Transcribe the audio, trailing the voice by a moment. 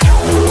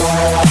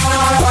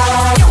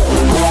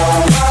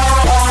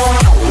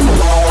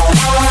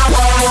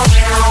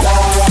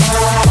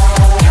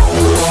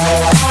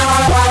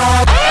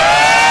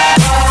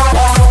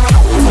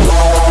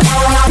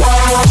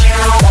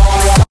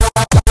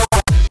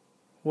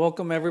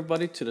Welcome,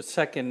 everybody, to the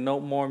second No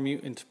More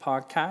Mutants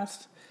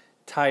podcast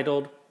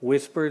titled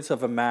Whispers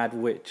of a Mad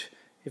Witch.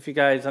 If you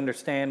guys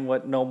understand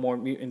what No More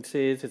Mutants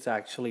is, it's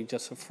actually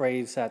just a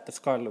phrase that the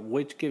Scarlet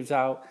Witch gives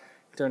out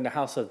during the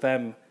House of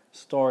M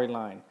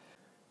storyline.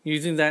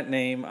 Using that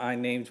name, I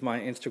named my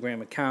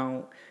Instagram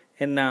account,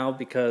 and now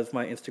because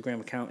my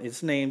Instagram account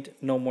is named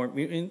No More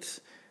Mutants,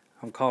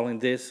 I'm calling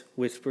this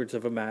Whispers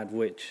of a Mad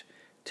Witch.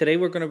 Today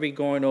we're going to be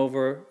going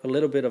over a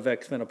little bit of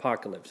X-Men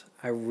Apocalypse.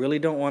 I really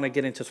don't want to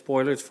get into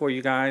spoilers for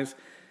you guys.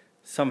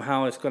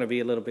 Somehow it's going to be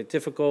a little bit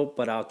difficult,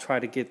 but I'll try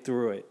to get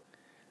through it.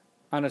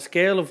 On a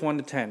scale of 1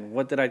 to 10,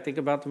 what did I think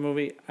about the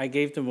movie? I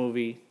gave the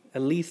movie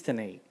at least an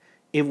 8.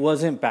 It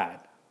wasn't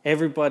bad.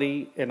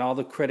 Everybody and all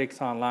the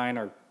critics online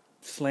are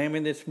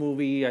slamming this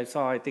movie. I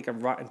think on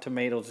Rotten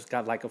Tomatoes it's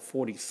got like a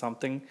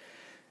 40-something.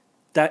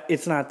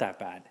 It's not that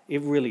bad.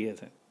 It really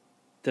isn't.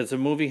 Does the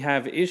movie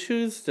have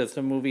issues? Does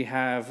the movie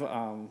have,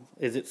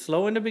 is it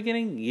slow in the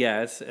beginning?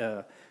 Yes.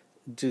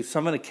 Do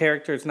some of the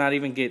characters not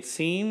even get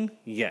seen?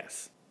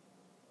 Yes.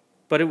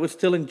 But it was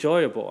still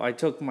enjoyable. I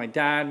took my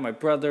dad, my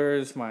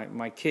brothers,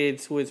 my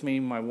kids with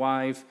me, my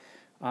wife.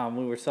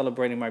 We were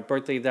celebrating my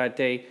birthday that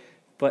day.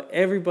 But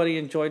everybody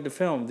enjoyed the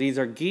film. These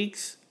are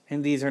geeks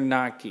and these are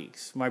not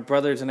geeks. My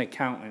brother's an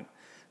accountant.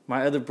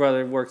 My other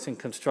brother works in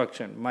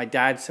construction. My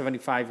dad's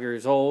 75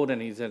 years old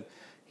and he's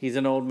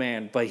an old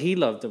man, but he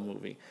loved the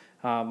movie.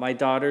 My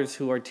daughters,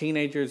 who are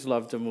teenagers,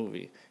 loved the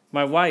movie.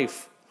 My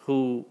wife,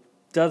 who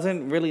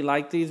doesn't really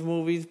like these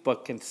movies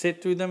but can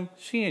sit through them,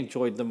 she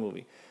enjoyed the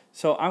movie.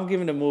 So I'm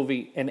giving the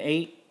movie an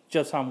 8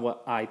 just on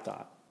what I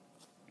thought.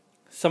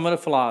 Some of the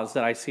flaws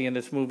that I see in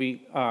this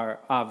movie are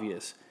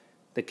obvious.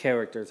 The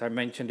characters, I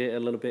mentioned it a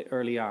little bit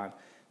early on.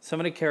 Some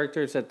of the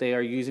characters that they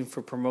are using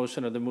for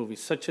promotion of the movie,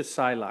 such as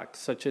Psylocke,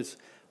 such as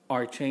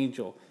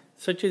Archangel,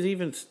 such as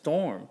even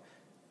Storm,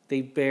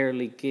 they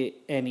barely get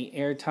any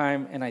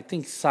airtime, and I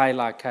think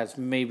Psylocke has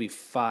maybe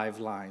 5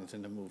 lines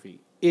in the movie,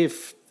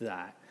 if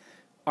that.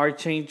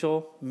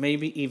 Archangel,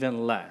 maybe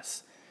even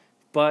less.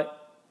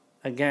 But,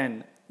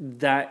 again,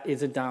 that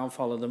is a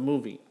downfall of the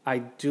movie. I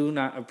do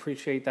not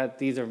appreciate that.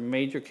 These are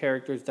major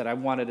characters that I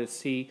wanted to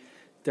see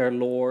their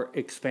lore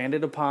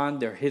expanded upon,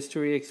 their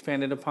history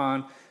expanded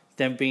upon,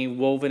 them being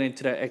woven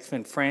into the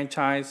X-Men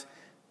franchise.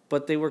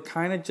 But they were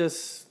kind of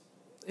just...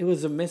 It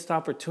was a missed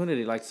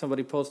opportunity, like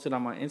somebody posted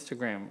on my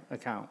Instagram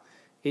account.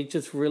 It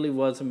just really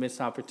was a missed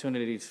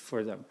opportunity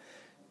for them.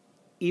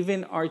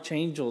 Even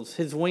Archangel's,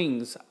 his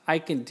wings, I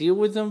can deal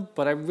with them,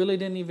 but I really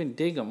didn't even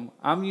dig them.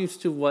 I'm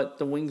used to what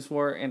the wings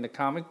were in the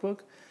comic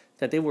book,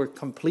 that they were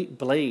complete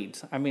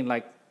blades. I mean,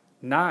 like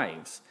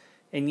knives.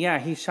 And yeah,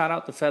 he shot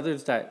out the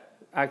feathers that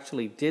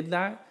actually did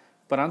that,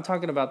 but I'm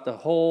talking about the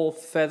whole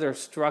feather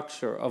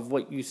structure of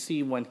what you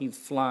see when he's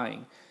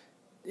flying.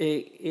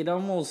 It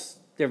almost...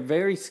 They're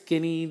very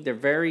skinny, they're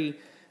very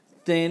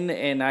thin,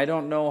 and I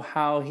don't know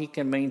how he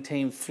can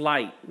maintain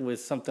flight with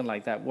something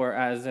like that.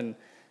 Whereas in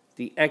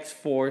the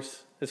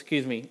X-Factor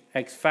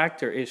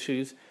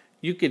issues,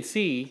 you could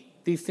see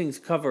these things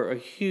cover a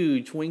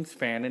huge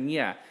wingspan, and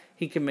yeah,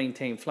 he can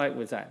maintain flight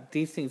with that.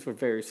 These things were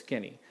very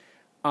skinny.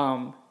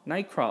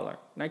 Nightcrawler.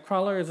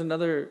 Nightcrawler is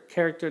another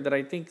character that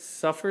I think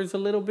suffers a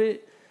little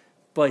bit,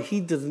 but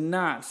he does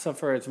not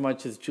suffer as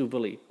much as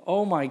Jubilee.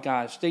 Oh my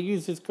gosh, they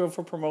use this girl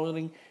for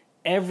promoting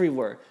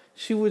everywhere.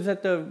 She was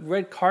at the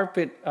red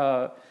carpet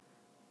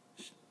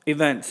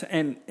events,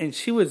 and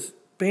she was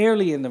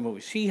barely in the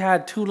movie. She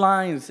had 2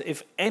 lines,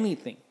 if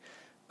anything.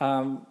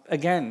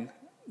 Again,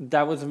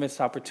 that was a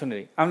missed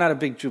opportunity. I'm not a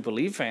big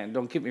Jubilee fan,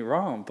 don't get me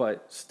wrong,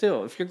 but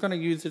still, if you're going to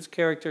use this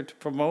character to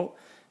promote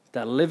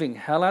the living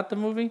hell out the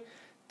movie,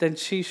 then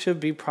she should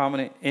be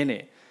prominent in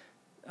it.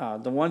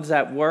 The ones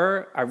that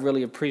were, I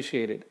really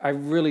appreciated. I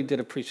really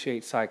did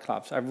appreciate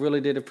Cyclops. I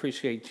really did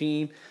appreciate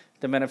Jean,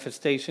 the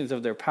manifestations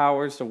of their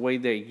powers, the way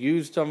they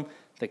used them,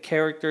 the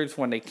characters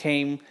when they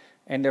came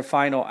in their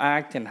final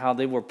act and how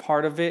they were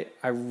part of it.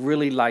 I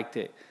really liked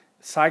it.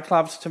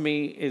 Cyclops, to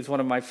me, is one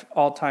of my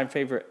all-time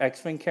favorite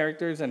X-Men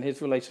characters, and his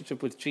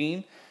relationship with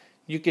Jean.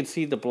 You could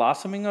see the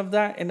blossoming of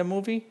that in the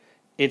movie.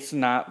 It's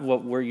not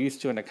what we're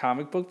used to in a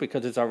comic book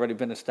because it's already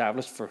been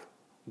established for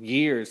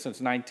years,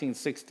 since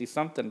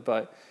 1960-something,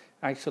 but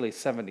actually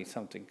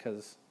 70-something,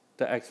 because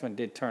the X-Men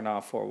did turn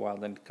off for a while,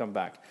 then come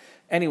back.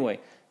 Anyway,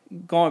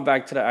 going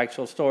back to the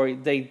actual story,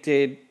 they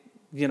did,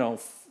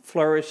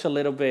 flourish a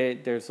little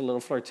bit. There's a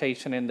little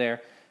flirtation in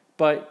there,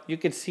 but you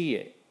could see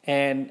it,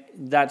 and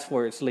that's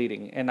where it's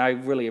leading, and I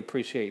really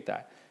appreciate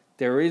that.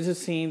 There is a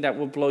scene that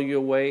will blow you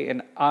away,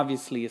 and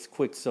obviously it's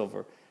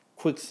Quicksilver.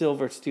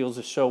 Quicksilver steals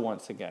the show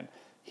once again.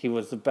 He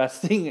was the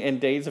best thing in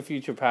Days of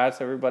Future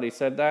Past. Everybody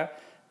said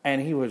that,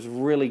 and he was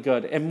really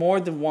good, and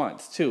more than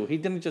once, too. He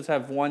didn't just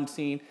have one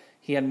scene.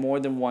 He had more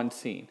than one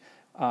scene.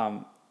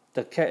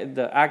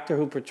 The actor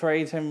who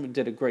portrays him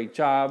did a great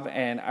job,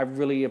 and I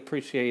really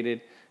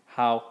appreciated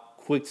how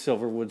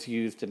Quicksilver was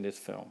used in this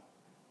film.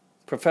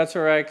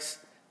 Professor X,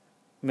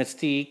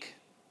 Mystique,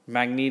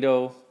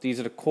 Magneto, these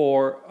are the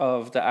core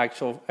of the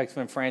actual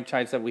X-Men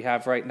franchise that we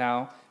have right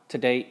now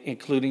today,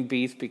 including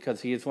Beast,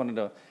 because he is one of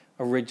the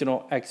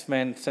original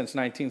X-Men since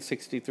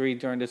 1963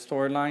 during the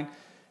storyline.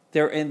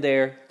 They're in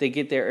there. They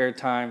get their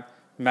airtime.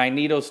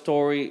 Magneto's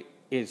story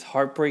is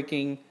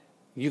heartbreaking.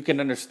 You can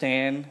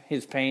understand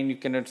his pain. You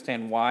can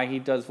understand why he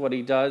does what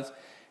he does.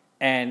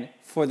 And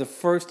for the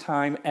first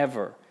time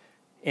ever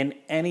in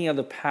any of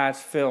the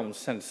past films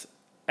since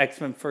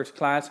X-Men First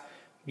Class,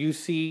 you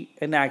see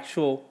an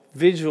actual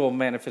visual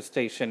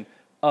manifestation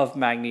of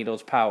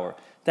Magneto's power.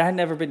 That had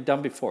never been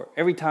done before.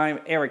 Every time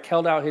Eric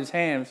held out his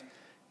hands,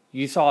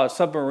 you saw a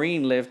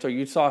submarine lift, or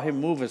you saw him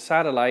move a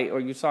satellite, or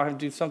you saw him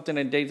do something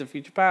in Days of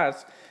Future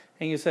Past,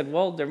 and you said,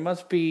 well, there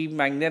must be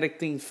magnetic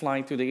things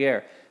flying through the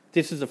air.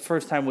 This is the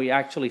first time we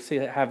actually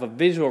have a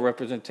visual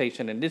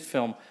representation in this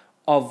film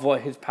of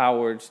what his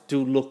powers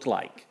do look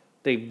like.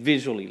 They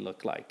visually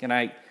look like. And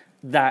I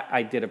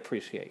did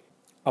appreciate.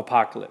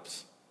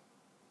 Apocalypse.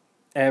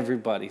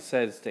 Everybody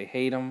says they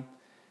hate him.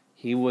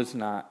 He was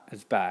not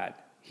as bad.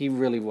 He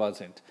really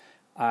wasn't.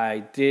 I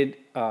did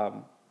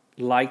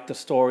like the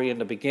story in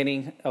the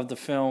beginning of the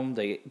film.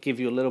 They give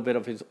you a little bit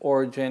of his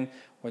origin,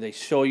 or they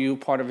show you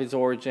part of his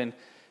origin.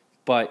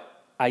 But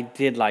I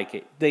did like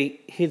it.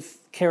 His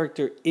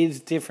character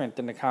is different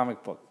than the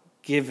comic book,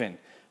 given.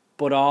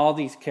 But all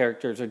these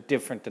characters are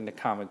different than the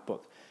comic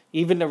book.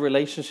 Even the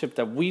relationship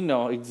that we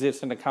know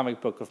exists in the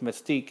comic book of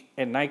Mystique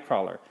and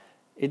Nightcrawler,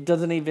 it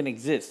doesn't even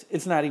exist.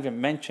 It's not even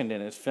mentioned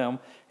in this film,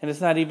 and it's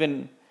not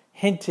even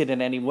hinted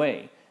in any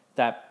way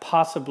that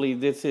possibly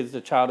this is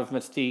the child of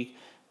Mystique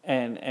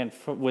and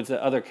was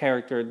the other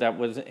character that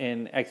was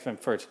in X-Men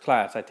First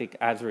Class, I think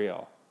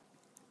Azrael.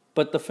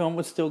 But the film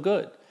was still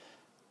good.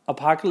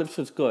 Apocalypse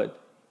was good.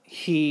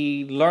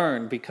 He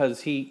learned,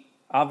 because he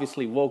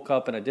obviously woke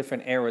up in a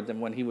different era than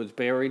when he was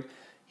buried.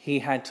 He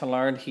had to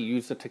learn. He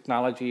used the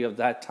technology of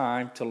that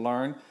time to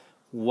learn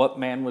what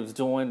man was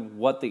doing,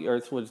 what the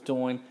earth was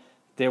doing.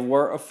 There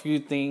were a few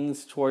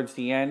things towards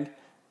the end,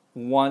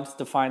 once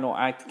the final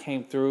act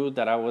came through,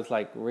 that I was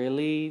like,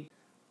 really?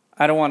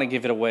 I don't want to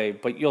give it away,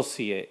 but you'll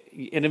see it.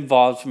 It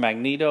involves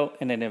Magneto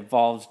and it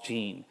involves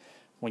Jean.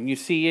 When you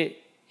see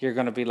it, you're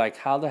going to be like,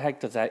 how the heck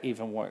does that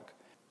even work?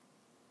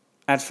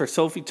 As for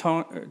Sophie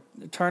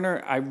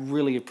Turner, I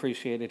really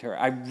appreciated her.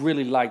 I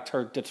really liked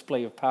her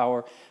display of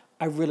power.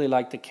 I really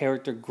liked the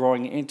character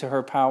growing into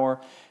her power.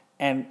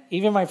 And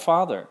even my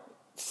father,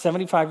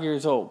 75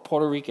 years old,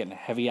 Puerto Rican,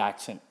 heavy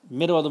accent,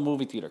 middle of the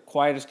movie theater,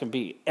 quiet as can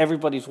be.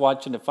 Everybody's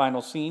watching the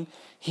final scene.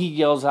 He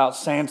yells out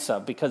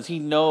Sansa because he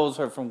knows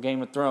her from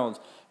Game of Thrones.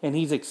 And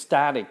he's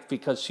ecstatic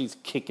because she's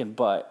kicking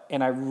butt.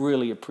 And I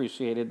really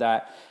appreciated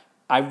that.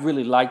 I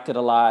really liked it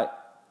a lot.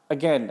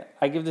 Again,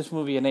 I give this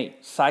movie an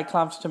 8.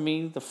 Cyclops, to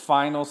me, the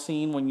final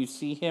scene when you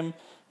see him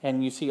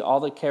and you see all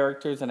the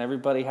characters and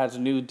everybody has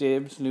new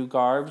dibs, new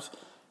garbs,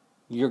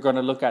 you're going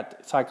to look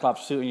at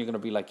Cyclops' suit and you're going to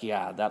be like,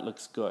 yeah, that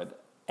looks good.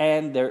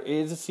 And there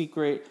is a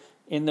secret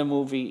in the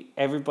movie.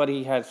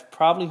 Everybody has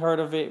probably heard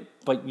of it,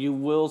 but you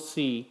will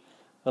see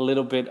a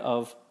little bit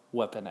of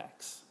Weapon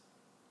X.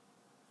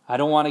 I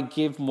don't want to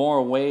give more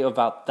away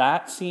about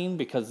that scene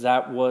because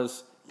that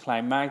was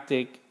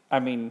climactic. I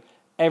mean,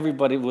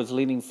 everybody was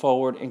leaning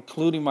forward,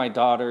 including my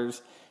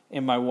daughters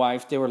and my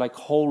wife. They were like,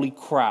 holy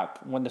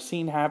crap. When the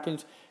scene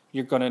happens,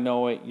 you're going to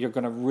know it. You're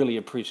going to really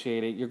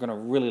appreciate it. You're going to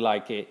really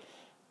like it.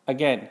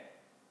 Again,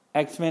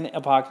 X-Men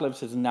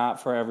Apocalypse is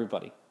not for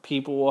everybody.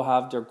 People will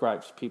have their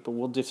gripes. People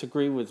will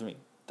disagree with me.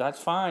 That's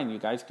fine. You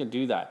guys can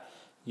do that.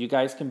 You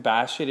guys can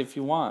bash it if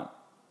you want.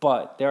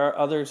 But there are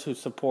others who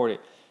support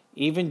it.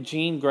 Even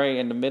Jean Grey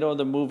in the middle of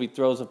the movie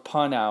throws a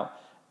pun out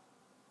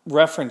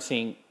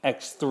referencing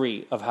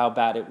X3 of how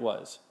bad it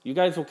was. You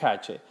guys will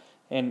catch it.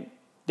 And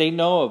they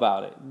know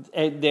about it.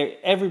 And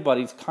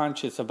everybody's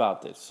conscious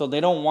about this. So they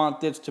don't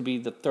want this to be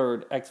the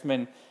third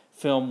X-Men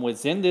film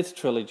within this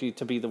trilogy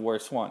to be the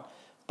worst one.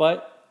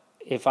 But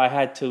if I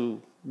had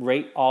to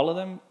rate all of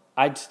them,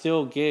 I'd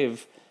still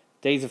give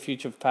Days of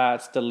Future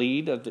Past the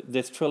lead of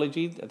this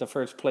trilogy at the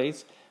first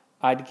place.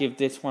 I'd give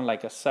this one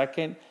like a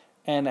second,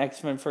 and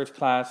X-Men First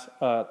Class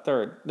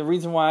third. The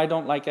reason why I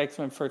don't like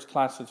X-Men First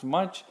Class as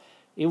much,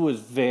 it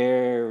was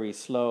very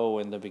slow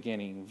in the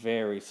beginning,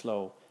 very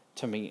slow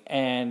to me.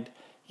 And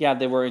yeah,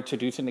 they were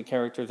introducing the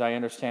characters. I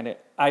understand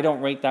it. I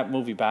don't rate that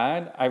movie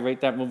bad. I rate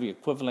that movie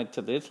equivalent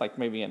to this, like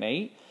maybe an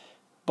 8.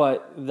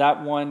 But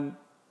that one,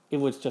 it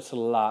was just a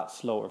lot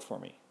slower for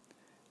me.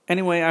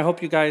 Anyway, I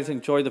hope you guys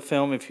enjoyed the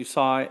film if you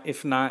saw it.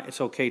 If not,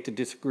 it's okay to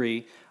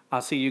disagree.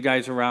 I'll see you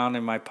guys around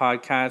in my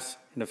podcast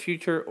in the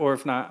future, or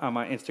if not, on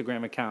my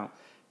Instagram account.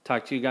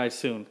 Talk to you guys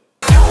soon.